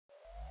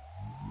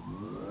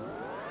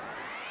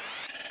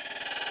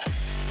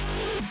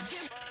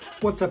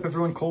What's up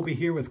everyone, Colby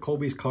here with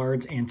Colby's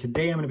Cards, and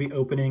today I'm going to be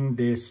opening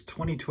this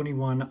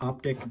 2021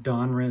 Optic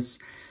Donruss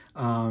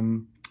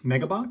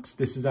Mega Box.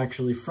 This is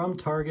actually from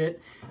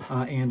Target,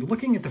 and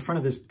looking at the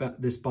front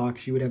of this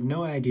box, you would have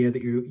no idea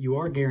that you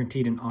are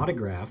guaranteed an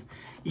autograph.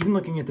 Even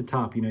looking at the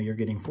top, you know, you're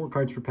getting 4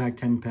 cards per pack,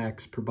 10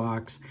 packs per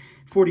box,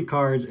 40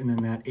 cards, and then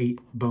that 8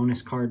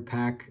 bonus card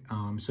pack,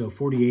 so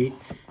 48.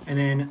 And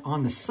then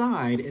on the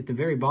side, at the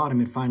very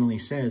bottom, it finally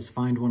says,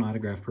 find 1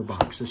 autograph per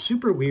box. So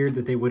super weird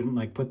that they wouldn't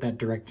like put that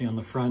directly on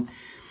the front.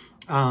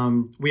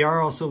 We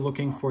are also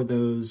looking for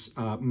those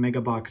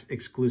Mega Box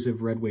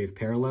exclusive Red Wave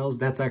parallels.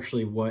 That's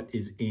actually what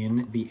is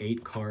in the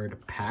 8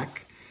 card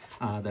pack,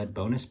 that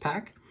bonus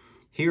pack.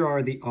 Here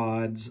are the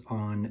odds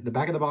on the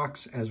back of the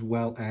box, as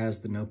well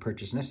as the no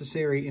purchase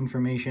necessary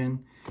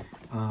information.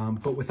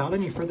 But without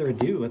any further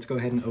ado, let's go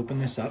ahead and open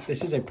this up.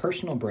 This is a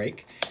personal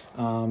break,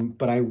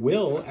 but I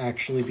will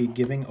actually be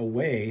giving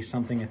away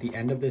something at the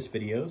end of this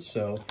video.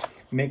 So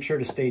make sure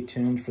to stay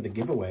tuned for the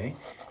giveaway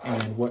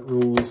and what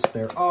rules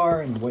there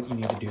are and what you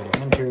need to do to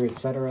enter,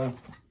 etc.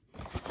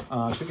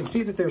 So you can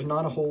see that there's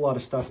not a whole lot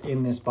of stuff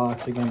in this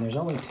box. Again, there's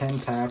only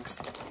 10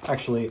 packs,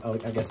 actually,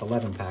 I guess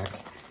 11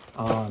 packs.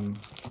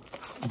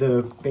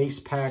 The base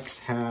packs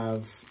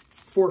have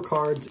 4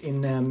 cards in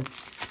them,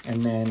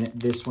 and then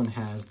this one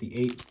has the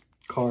 8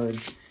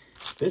 cards.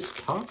 This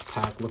top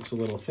pack looks a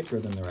little thicker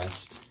than the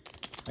rest.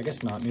 I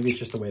guess not, maybe it's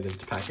just the way that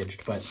it's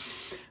packaged, but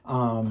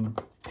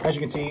as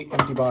you can see,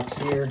 empty box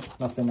here,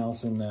 nothing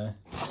else in the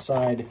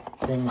side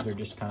things. They're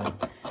just kind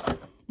of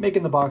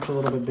making the box a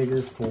little bit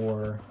bigger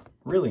for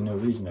really no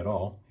reason at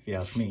all, if you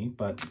ask me,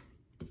 but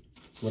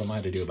what am I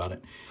to do about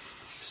it?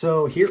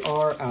 So here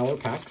are our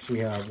packs. We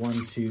have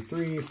 1, 2,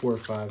 3, 4,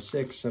 5,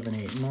 6, 7,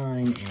 8,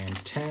 9,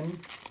 and 10.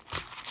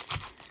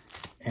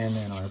 And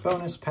then our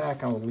bonus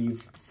pack I will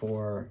leave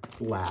for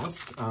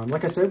last.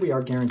 Like I said, we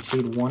are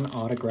guaranteed 1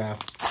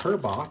 autograph per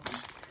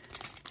box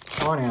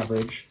on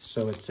average,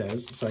 so it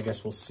says. So I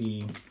guess we'll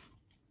see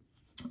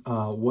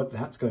what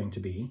that's going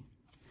to be.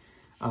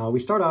 We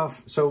start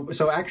off,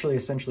 so actually,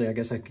 essentially, I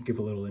guess I could give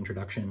a little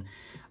introduction.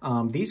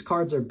 These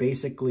cards are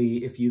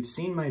basically, if you've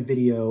seen my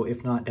video,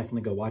 if not,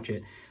 definitely go watch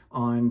it,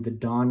 on the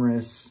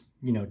Donruss,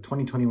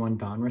 2021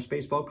 Donruss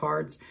baseball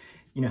cards.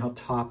 You know how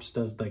Topps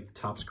does like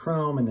Topps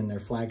Chrome and then their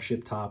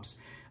flagship Topps.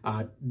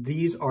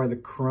 These are the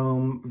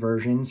Chrome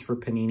versions for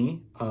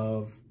Panini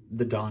of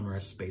the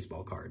Donruss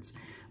baseball cards.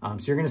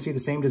 So you're going to see the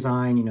same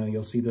design.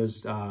 You'll see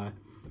those,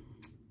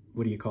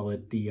 what do you call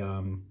it? The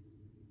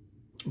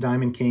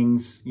Diamond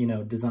Kings,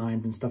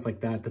 designs and stuff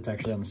like that. That's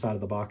actually on the side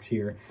of the box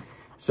here.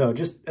 So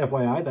just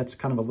FYI, that's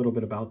kind of a little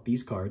bit about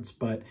these cards.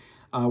 But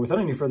without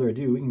any further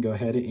ado, we can go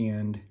ahead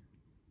and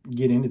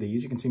get into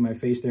these. You can see my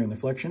face there in the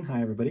flexion.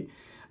 Hi, everybody.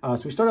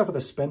 So we start off with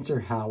a Spencer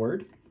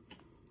Howard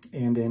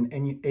and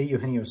an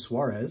Eugenio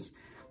Suarez.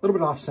 A little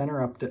bit off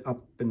center, up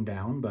and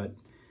down, but,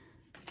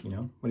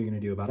 what are you going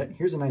to do about it?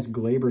 Here's a nice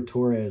Gleyber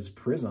Torres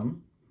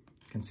Prism.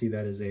 You can see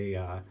that is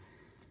a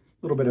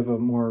little bit of a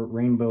more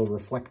rainbow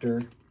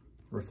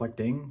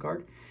reflecting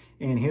card.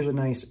 And here's a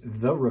nice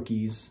The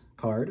Rookies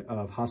card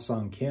of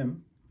Ha-Sung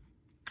Kim.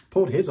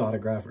 Pulled his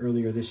autograph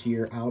earlier this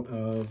year out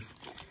of,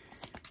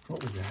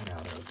 what was that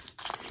out of?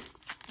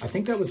 I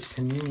think that was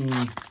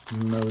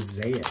Panini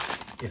Mosaic,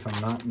 if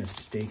I'm not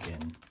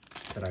mistaken,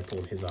 that I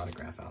pulled his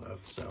autograph out of.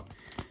 So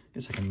I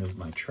guess I can move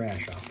my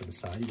trash off to the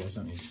side. You guys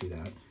don't need to see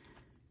that.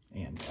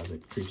 And as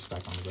it creeps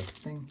back onto the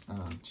thing,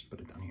 just put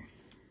it down here.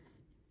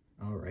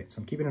 All right, so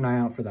I'm keeping an eye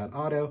out for that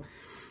auto.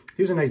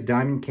 Here's a nice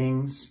Diamond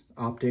Kings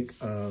Optic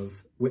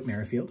of Whit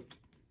Merrifield.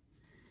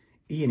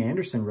 Ian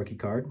Anderson rookie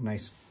card.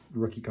 Nice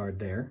rookie card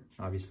there.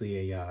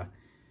 Obviously a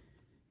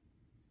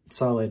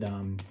solid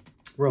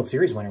World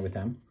Series winner with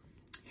them.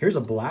 Here's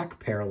a black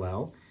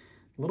parallel.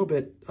 A little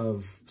bit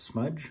of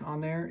smudge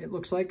on there, it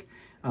looks like.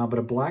 But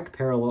a black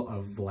parallel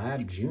of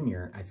Vlad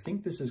Jr. I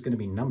think this is going to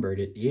be numbered.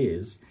 It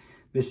is.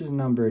 This is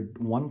numbered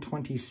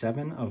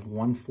 127 of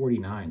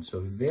 149. So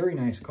a very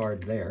nice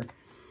card there.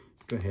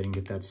 Go ahead and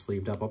get that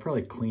sleeved up. I'll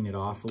probably clean it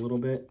off a little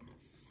bit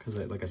because,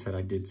 like I said,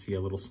 I did see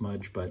a little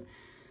smudge, but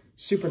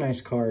super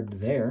nice card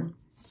there.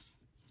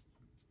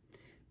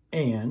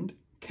 And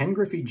Ken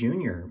Griffey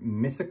Jr.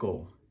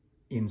 Mythical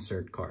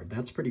insert card.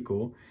 That's pretty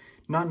cool.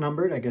 Not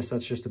numbered. I guess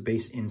that's just a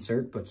base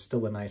insert, but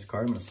still a nice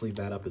card. I'm going to sleeve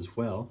that up as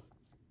well.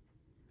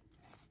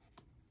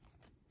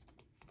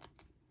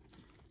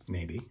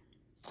 Maybe.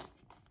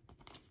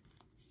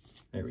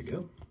 There we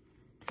go.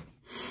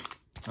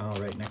 All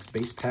right, next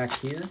base pack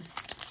here.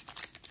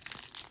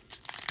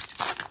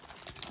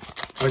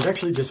 I was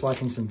actually just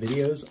watching some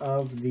videos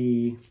of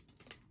the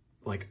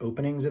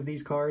openings of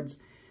these cards.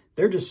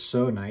 They're just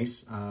so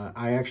nice.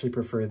 I actually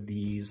prefer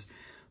these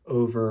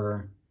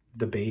over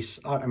the base.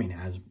 I mean,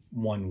 as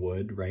one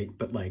would, right?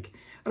 But I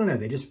don't know,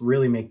 they just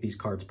really make these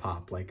cards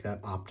pop, like that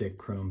Optic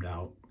chromed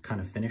out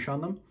kind of finish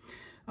on them.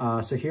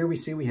 So here we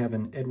see we have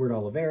an Edward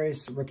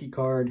Olivares rookie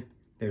card.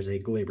 There's a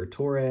Gleyber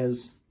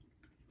Torres.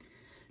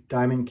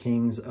 Diamond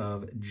Kings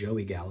of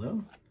Joey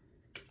Gallo.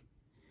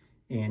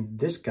 And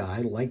this guy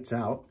lights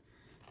out.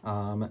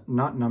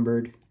 Not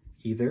numbered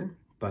either.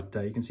 but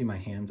you can see my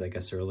hands, I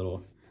guess, are a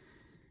little...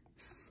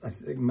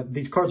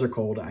 these cards are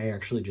cold. I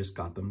actually just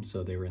got them,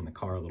 so they were in the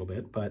car a little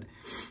bit. But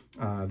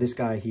this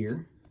guy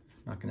here,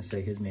 not going to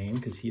say his name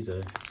because he's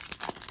a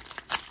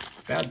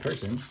bad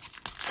person.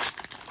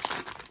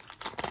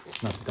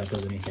 Not that that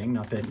does anything.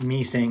 Not that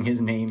me saying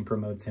his name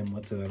promotes him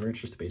whatsoever.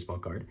 It's just a baseball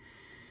card.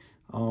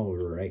 All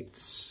right,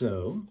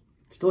 so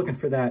still looking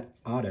for that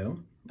auto.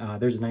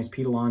 There's a nice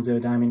Pete Alonso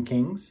Diamond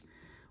Kings.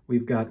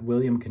 We've got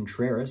William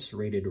Contreras,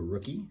 rated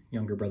rookie,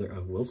 younger brother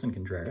of Wilson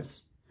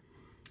Contreras.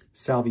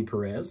 Salvi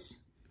Perez,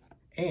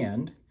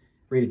 and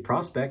rated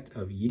prospect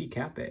of Yidi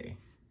Cape.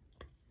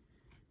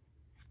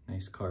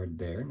 Nice card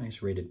there.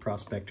 Nice rated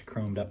prospect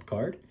chromed up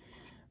card.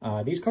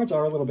 These cards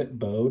are a little bit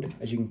bowed,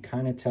 as you can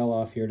kind of tell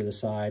off here to the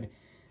side.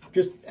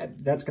 Just,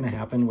 that's going to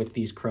happen with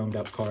these chromed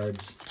up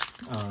cards.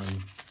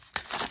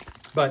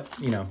 But,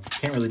 you know,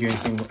 can't really do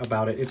anything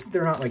about it.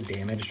 They're not like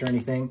damaged or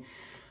anything.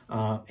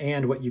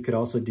 And what you could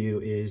also do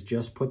is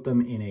just put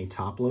them in a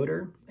top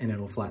loader and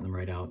it'll flatten them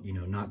right out. You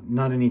know,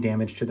 not any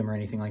damage to them or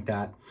anything like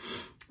that.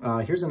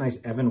 Here's a nice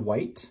Evan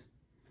White,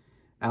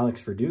 Alex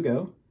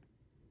Verdugo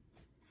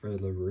for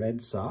the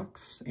Red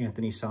Sox,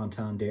 Anthony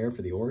Santander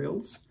for the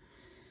Orioles,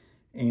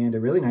 and a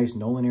really nice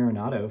Nolan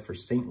Arenado for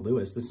St.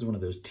 Louis. This is one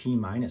of those T-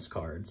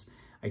 cards.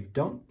 I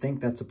don't think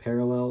that's a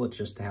parallel. It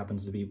just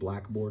happens to be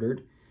black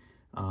bordered.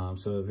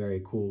 So a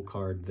very cool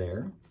card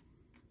there.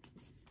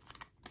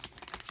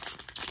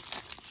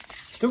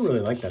 Still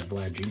really like that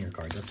Vlad Jr.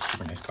 card. That's a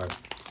super nice card.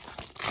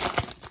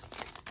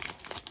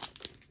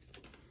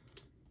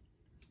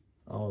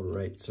 All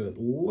right, so it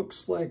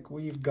looks like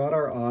we've got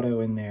our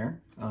auto in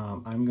there.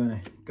 I'm going to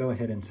go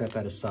ahead and set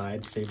that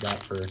aside, save that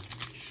for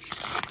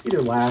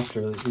either last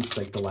or at least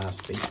like the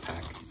last base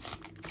pack.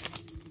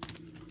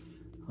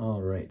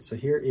 All right, so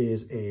here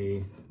is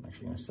I'm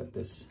actually going to set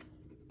this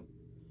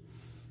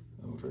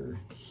over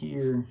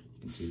here. You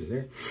can see it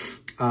there.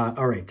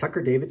 All right,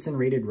 Tucker Davidson,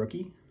 rated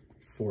rookie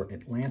for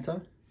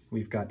Atlanta.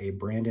 We've got a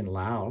Brandon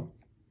Lau,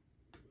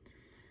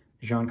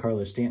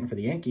 Giancarlo Stanton for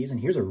the Yankees, and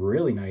here's a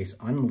really nice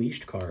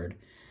Unleashed card.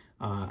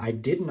 I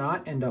did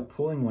not end up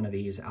pulling one of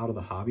these out of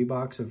the hobby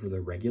box over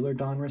the regular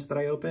Donruss that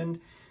I opened,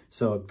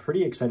 so I'm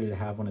pretty excited to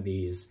have one of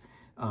these.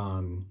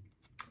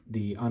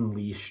 The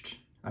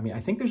Unleashed, I mean, I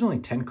think there's only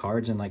 10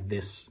 cards in like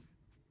this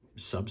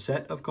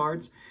subset of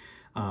cards,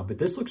 but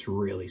this looks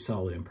really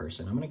solid in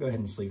person. I'm going to go ahead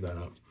and sleeve that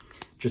up.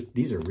 Just,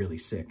 these are really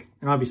sick.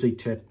 And obviously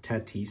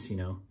Tatis, you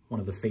know, one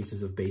of the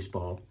faces of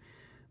baseball,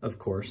 of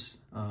course,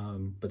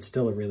 but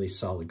still a really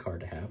solid card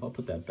to have. I'll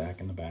put that back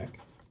in the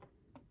back.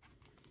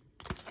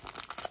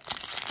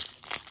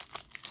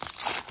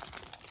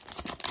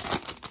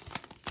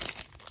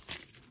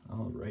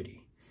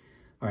 Alrighty.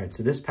 All right,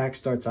 so this pack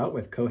starts out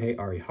with Kohei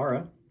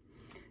Arihara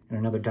and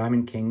another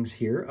Diamond Kings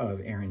here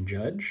of Aaron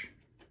Judge.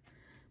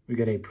 We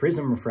got a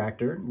Prism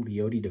Refractor,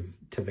 Leody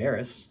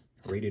Taveras,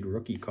 rated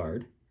rookie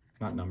card.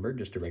 Not numbered,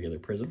 just a regular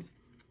Prism.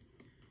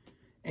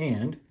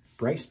 And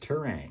Bryce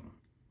Turang,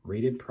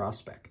 rated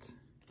prospect.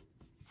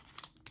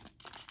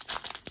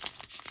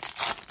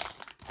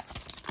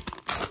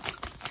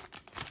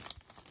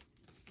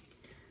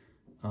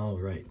 All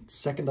right,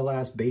 second to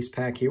last base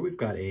pack here, we've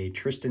got a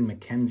Tristan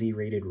McKenzie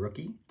rated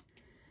rookie,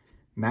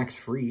 Max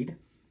Fried,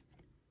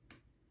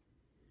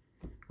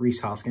 Rhys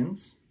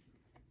Hoskins,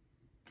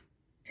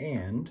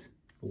 and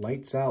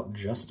lights out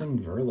Justin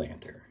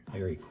Verlander.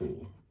 Very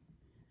cool.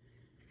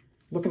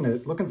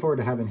 Looking forward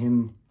to having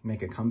him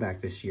make a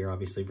comeback this year.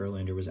 Obviously,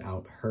 Verlander was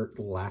out hurt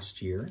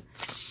last year.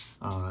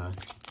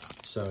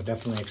 So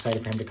definitely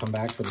excited for him to come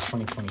back for the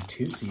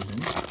 2022 season.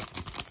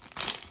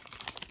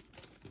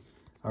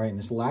 All right, in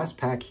this last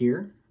pack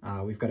here,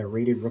 we've got a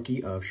rated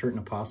rookie of Shirt and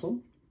Apostle,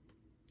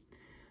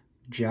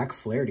 Jack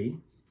Flaherty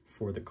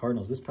for the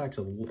Cardinals. This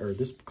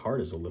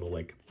card is a little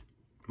like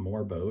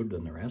more bowed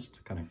than the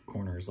rest. Kind of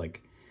corners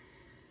like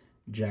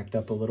jacked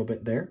up a little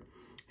bit there.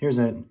 Here's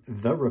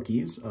the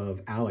rookies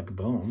of Alec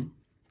Bohm,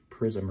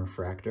 Prism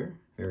Refractor,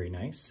 very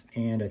nice,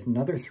 and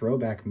another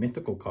throwback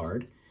mythical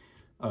card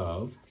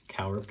of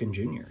Cal Ripken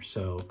Jr.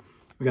 So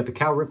we got the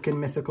Cal Ripken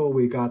mythical,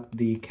 we got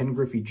the Ken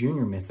Griffey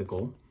Jr.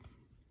 mythical,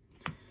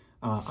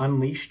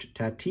 Unleashed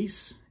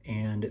Tatis,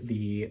 and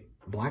the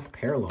Black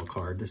Parallel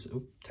card. This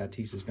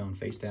Tatis is going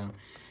face down.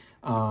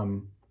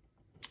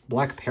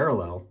 Black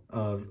Parallel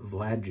of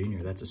Vlad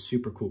Jr. That's a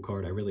super cool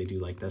card. I really do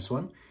like this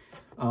one.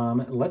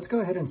 Let's go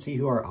ahead and see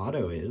who our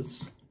auto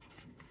is.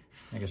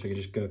 I guess we could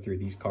just go through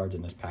these cards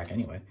in this pack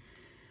anyway.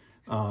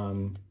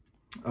 All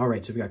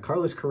right, so we've got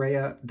Carlos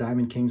Correa,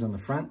 Diamond Kings on the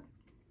front.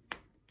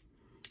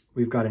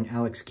 We've got an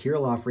Alex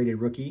Kirilloff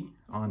rated rookie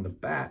on the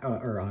back,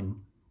 or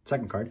on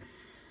second card.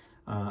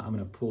 I'm going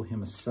to pull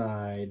him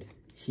aside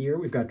here.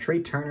 We've got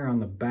Trey Turner on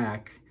the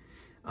back.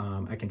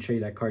 I can show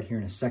you that card here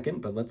in a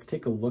second, but let's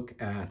take a look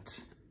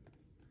at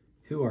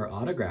who our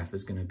autograph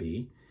is going to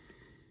be.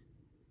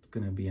 It's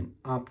going to be an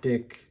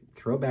Optic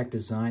throwback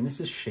design. This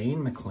is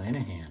Shane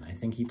McClanahan. I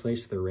think he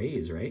plays for the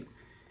Rays, right?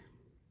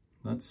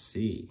 Let's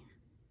see.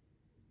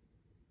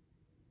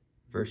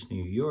 Versus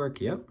New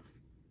York, yep.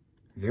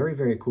 Very,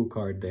 very cool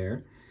card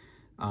there.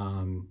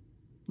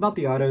 Not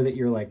the auto that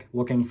you're like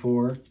looking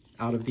for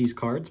out of these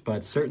cards,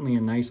 but certainly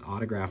a nice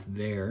autograph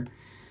there.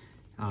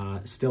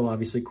 Still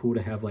obviously cool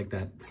to have like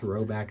that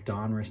throwback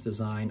Donruss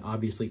design.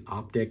 Obviously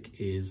Optic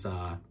is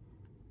a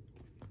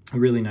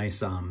really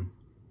nice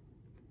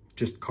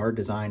just card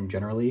design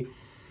generally.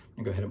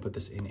 I'm gonna go ahead and put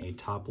this in a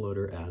top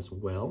loader as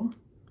well.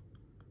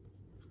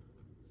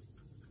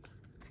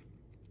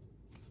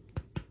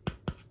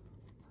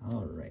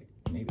 All right,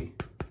 maybe.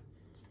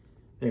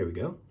 There we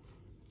go.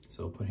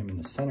 So we'll put him in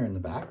the center in the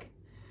back.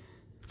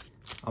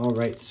 All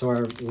right, so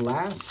our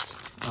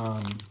last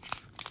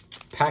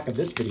pack of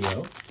this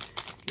video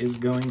is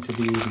going to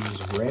be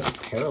these red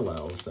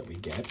parallels that we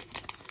get.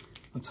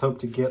 Let's hope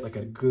to get like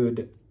a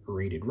good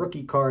rated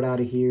rookie card out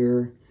of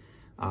here.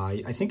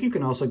 I think you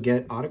can also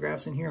get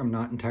autographs in here. I'm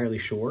not entirely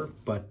sure,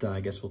 but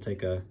I guess we'll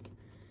take a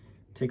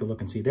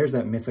look and see. There's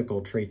that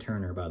mythical Trey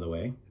Turner, by the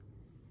way.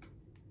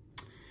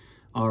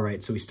 All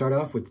right, so we start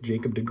off with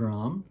Jacob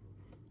deGrom.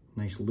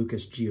 Nice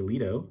Lucas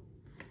Giolito.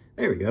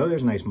 There we go.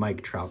 There's a nice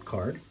Mike Trout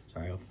card.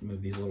 Sorry, I'll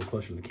move these a little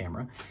closer to the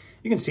camera.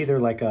 You can see they're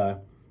like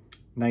a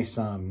nice,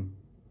 you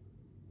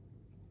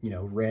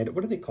know, red.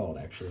 What are they called,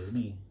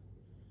 actually?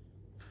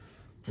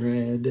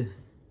 Red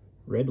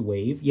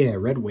wave. Yeah,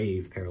 red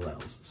wave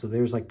parallels. So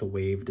there's like the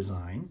wave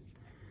design.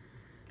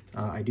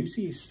 I do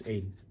see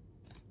a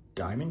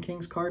Diamond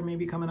Kings card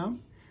maybe coming up.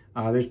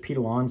 There's Pete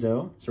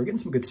Alonso. So we're getting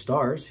some good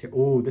stars.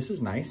 Oh, this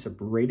is nice. A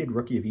rated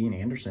rookie of Ian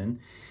Anderson.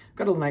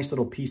 Got a nice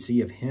little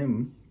PC of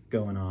him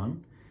going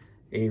on.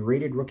 A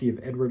rated rookie of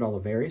Edward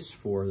Olivares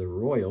for the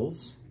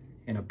Royals.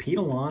 And a Pete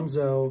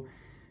Alonso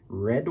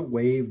Red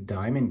Wave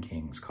Diamond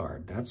Kings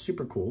card. That's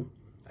super cool.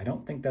 I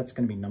don't think that's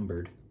going to be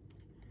numbered,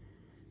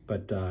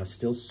 but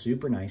still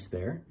super nice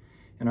there.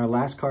 And our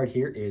last card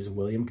here is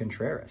William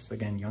Contreras.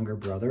 Again, younger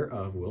brother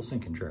of Wilson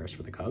Contreras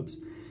for the Cubs.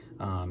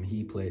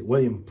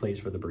 William plays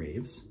for the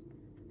Braves.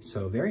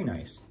 So very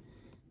nice.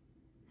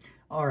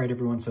 All right,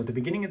 everyone. So at the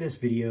beginning of this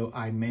video,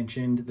 I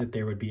mentioned that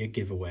there would be a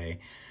giveaway.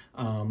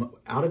 Out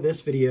of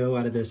this video,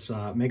 out of this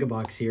mega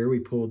box here, we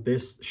pulled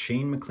this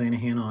Shane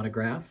McClanahan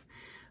autograph,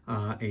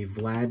 a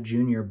Vlad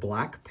Jr.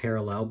 Black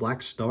parallel,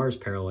 Black Stars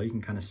parallel. You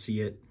can kind of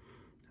see it,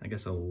 I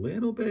guess, a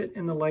little bit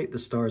in the light. The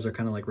stars are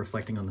kind of like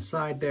reflecting on the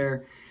side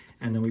there.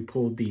 And then we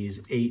pulled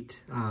these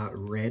 8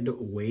 Red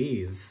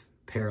Wave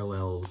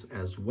parallels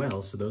as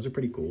well. So those are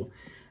pretty cool.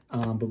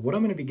 But what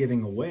I'm going to be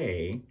giving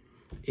away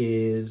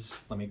is,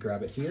 let me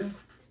grab it here.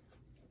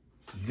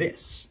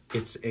 This.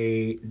 It's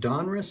a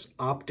Donruss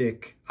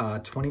Optic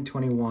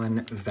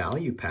 2021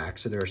 value pack.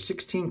 So there are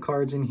 16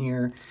 cards in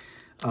here.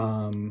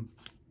 And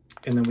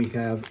then we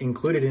have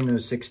included in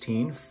those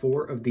 16,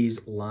 4 of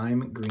these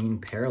lime green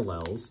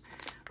parallels.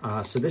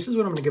 So this is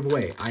what I'm going to give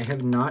away. I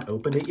have not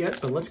opened it yet,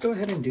 but let's go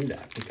ahead and do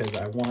that because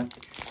I want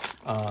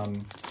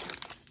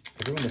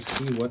everyone to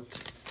see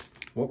what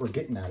we're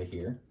getting out of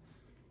here.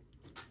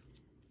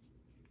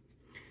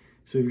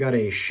 So we've got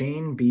a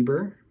Shane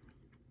Bieber,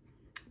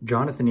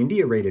 Jonathan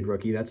India rated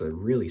rookie. That's a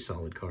really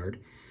solid card.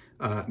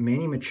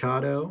 Manny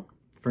Machado,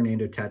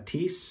 Fernando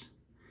Tatis,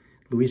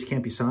 Luis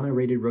Campusano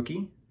rated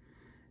rookie,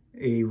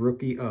 a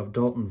rookie of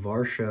Dalton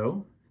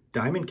Varsho,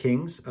 Diamond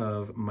Kings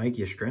of Mike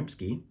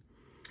Yastrzemski.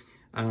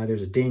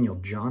 There's a Daniel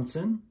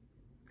Johnson,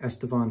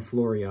 Estevan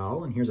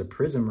Florial, and here's a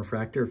Prism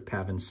Refractor of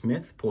Pavin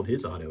Smith. Pulled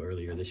his auto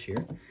earlier this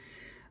year.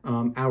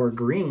 Our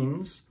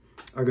greens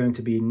are going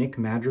to be Nick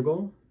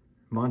Madrigal,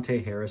 Monte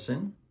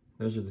Harrison.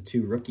 Those are the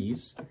 2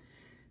 rookies.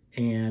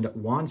 And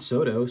Juan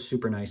Soto,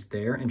 super nice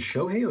there. And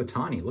Shohei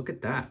Ohtani, look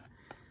at that.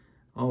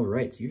 All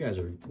right, so you guys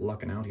are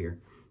lucking out here.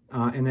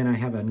 And then I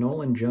have a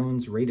Nolan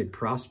Jones rated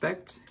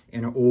prospect.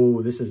 And,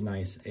 oh, this is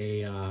nice.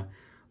 A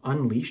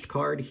Unleashed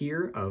card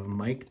here of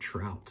Mike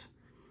Trout.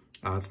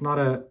 It's not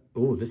a...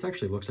 Oh, this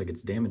actually looks like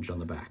it's damaged on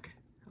the back.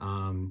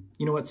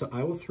 You know what? So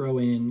I will throw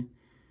in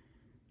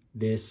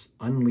this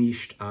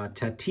Unleashed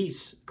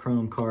Tatis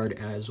Chrome card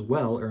as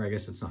well. Or I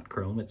guess it's not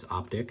Chrome, it's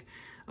Optic.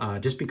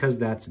 Just because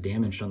that's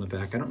damaged on the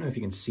back. I don't know if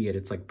you can see it.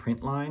 It's like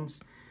print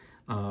lines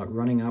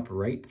running up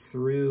right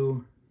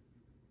through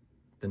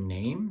the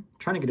name. I'm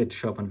trying to get it to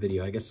show up on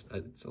video. I guess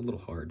it's a little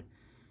hard.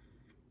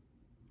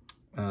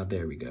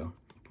 There we go.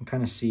 You can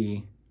kind of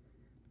see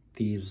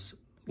these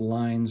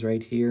lines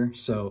right here.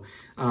 So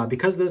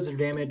because those are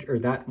damaged, or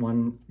that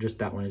one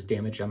is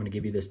damaged, I'm going to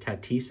give you this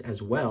Tatis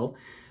as well.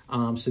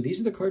 So these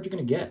are the cards you're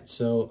going to get.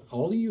 So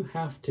all you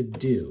have to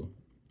do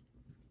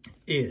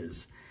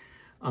is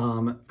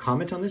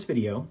comment on this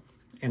video,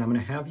 and I'm going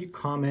to have you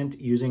comment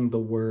using the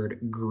word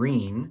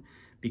green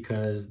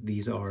because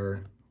these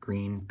are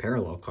green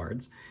parallel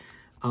cards.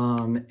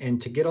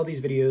 And to get all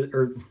these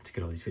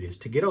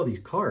to get all these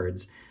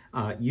cards,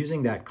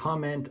 using that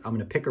comment, I'm going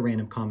to pick a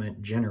random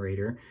comment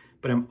generator,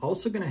 but I'm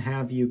also going to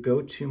have you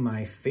go to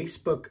my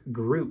Facebook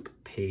group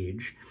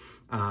page,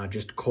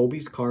 just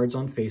Colby's Cards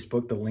on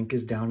Facebook. The link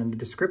is down in the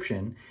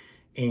description,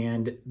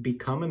 and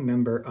become a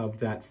member of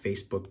that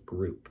Facebook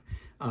group.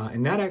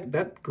 And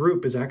that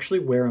group is actually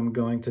where I'm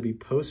going to be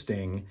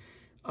posting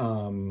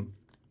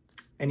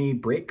any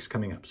breaks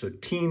coming up. So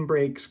team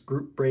breaks,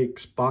 group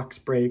breaks, box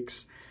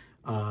breaks,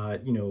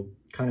 you know,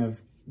 kind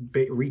of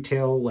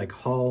retail like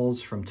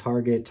hauls from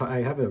Target.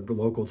 I have a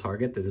local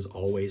Target that is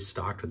always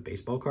stocked with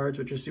baseball cards,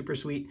 which is super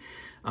sweet.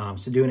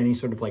 So doing any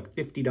sort of like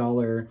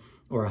 $50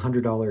 or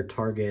 $100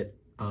 Target,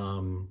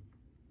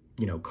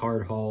 you know,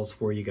 card hauls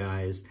for you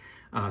guys.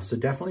 So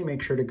definitely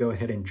make sure to go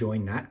ahead and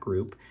join that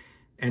group.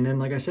 And then,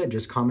 like I said,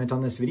 just comment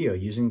on this video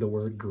using the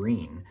word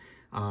green.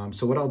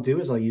 So what I'll do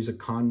is I'll use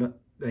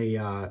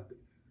a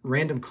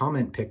random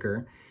comment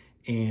picker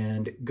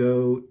and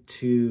go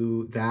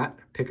to that,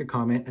 pick a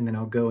comment, and then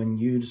I'll go and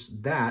use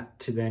that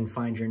to then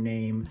find your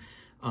name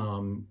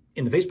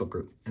in the Facebook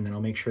group. And then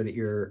I'll make sure that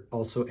you're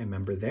also a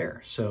member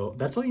there. So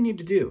that's all you need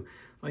to do.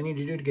 All you need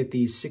to do to get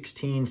these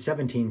 16,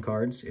 17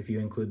 cards, if you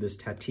include this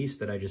Tatis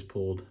that I just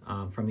pulled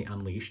from the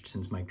Unleashed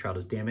since Mike Trout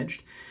is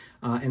damaged.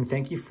 And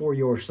thank you for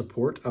your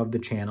support of the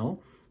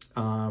channel.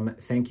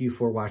 Thank you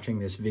for watching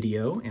this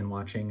video and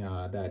watching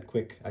that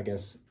quick, I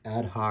guess,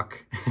 ad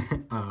hoc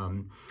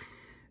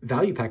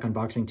value pack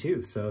unboxing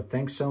too. So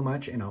thanks so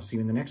much, and I'll see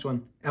you in the next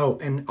one. Oh,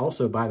 and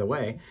also, by the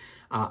way,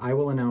 I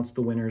will announce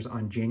the winners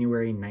on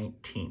January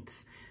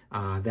 19th.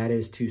 That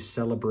is to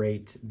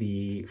celebrate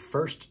the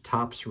first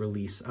Topps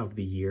release of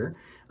the year.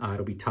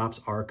 It'll be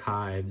Topps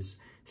Archives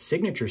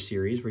Signature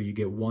Series, where you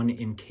get one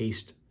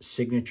encased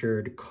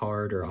signatured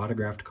card or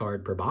autographed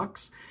card per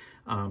box.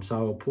 So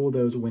I will pull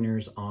those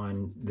winners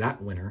on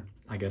that winner,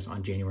 I guess,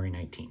 on January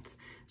 19th.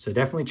 So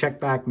definitely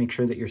check back, make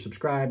sure that you're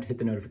subscribed, hit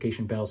the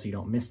notification bell so you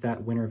don't miss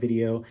that winner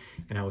video,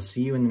 and I will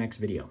see you in the next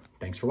video.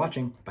 Thanks for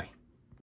watching. Bye.